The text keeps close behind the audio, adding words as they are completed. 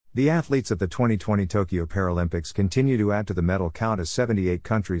The athletes at the 2020 Tokyo Paralympics continue to add to the medal count as 78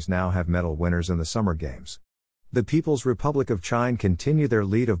 countries now have medal winners in the Summer Games. The People's Republic of China continue their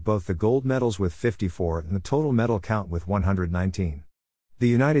lead of both the gold medals with 54 and the total medal count with 119. The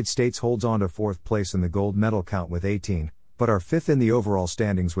United States holds on to fourth place in the gold medal count with 18, but are fifth in the overall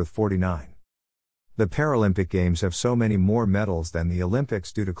standings with 49. The Paralympic Games have so many more medals than the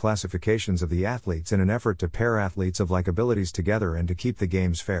Olympics due to classifications of the athletes in an effort to pair athletes of like abilities together and to keep the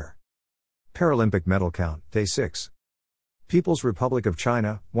Games fair. Paralympic medal count, Day 6. People's Republic of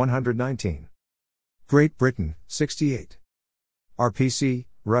China, 119. Great Britain, 68. RPC,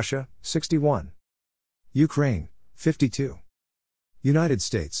 Russia, 61. Ukraine, 52. United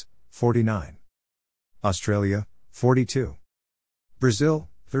States, 49. Australia, 42. Brazil,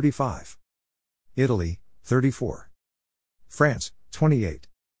 35. Italy, 34. France, 28.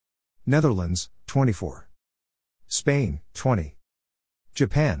 Netherlands, 24. Spain, 20.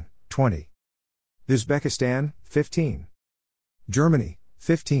 Japan, 20. Uzbekistan, 15. Germany,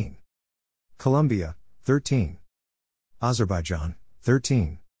 15. Colombia, 13. Azerbaijan,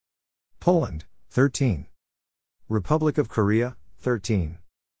 13. Poland, 13. Republic of Korea, 13.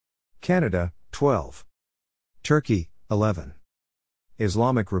 Canada, 12. Turkey, 11.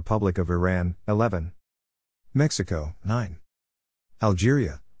 Islamic Republic of Iran, 11. Mexico, 9.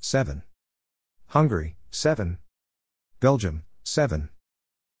 Algeria, 7. Hungary, 7. Belgium, 7.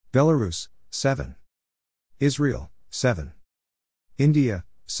 Belarus, 7. Israel, 7. India,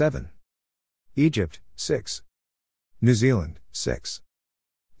 7. Egypt, 6. New Zealand, 6.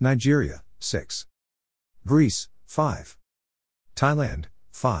 Nigeria, 6. Greece, 5. Thailand,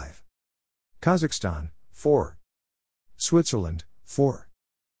 5. Kazakhstan, 4. Switzerland, 4.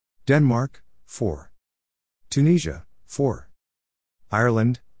 Denmark, 4. Tunisia, 4.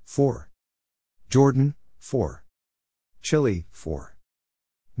 Ireland, 4. Jordan, 4. Chile, 4.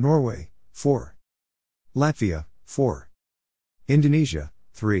 Norway, 4. Latvia, 4. Indonesia,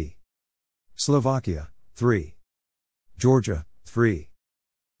 3. Slovakia, 3. Georgia, 3.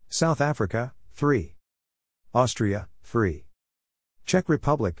 South Africa, 3. Austria, 3. Czech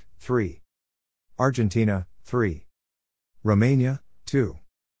Republic, 3. Argentina, 3. Romania, 2.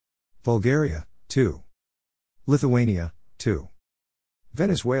 Bulgaria, 2. Lithuania, 2.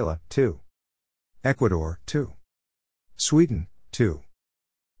 Venezuela, 2. Ecuador, 2. Sweden, 2.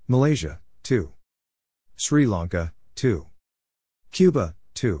 Malaysia, 2. Sri Lanka, 2. Cuba,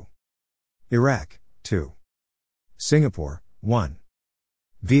 2. Iraq, 2. Singapore, 1.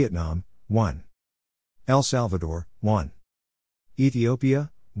 Vietnam, 1. El Salvador, 1.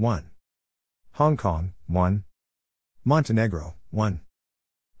 Ethiopia, 1. Hong Kong, 1. Montenegro, 1.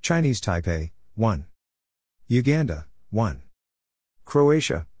 Chinese Taipei, 1. Uganda, 1.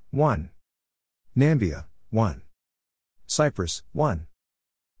 Croatia, 1. Nambia, 1. Cyprus, 1.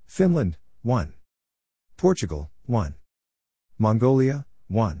 Finland, 1. Portugal, 1. Mongolia,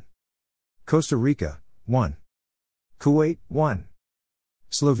 1. Costa Rica, 1. Kuwait, 1.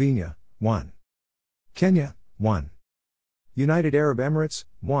 Slovenia, 1. Kenya, 1. United Arab Emirates,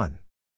 1.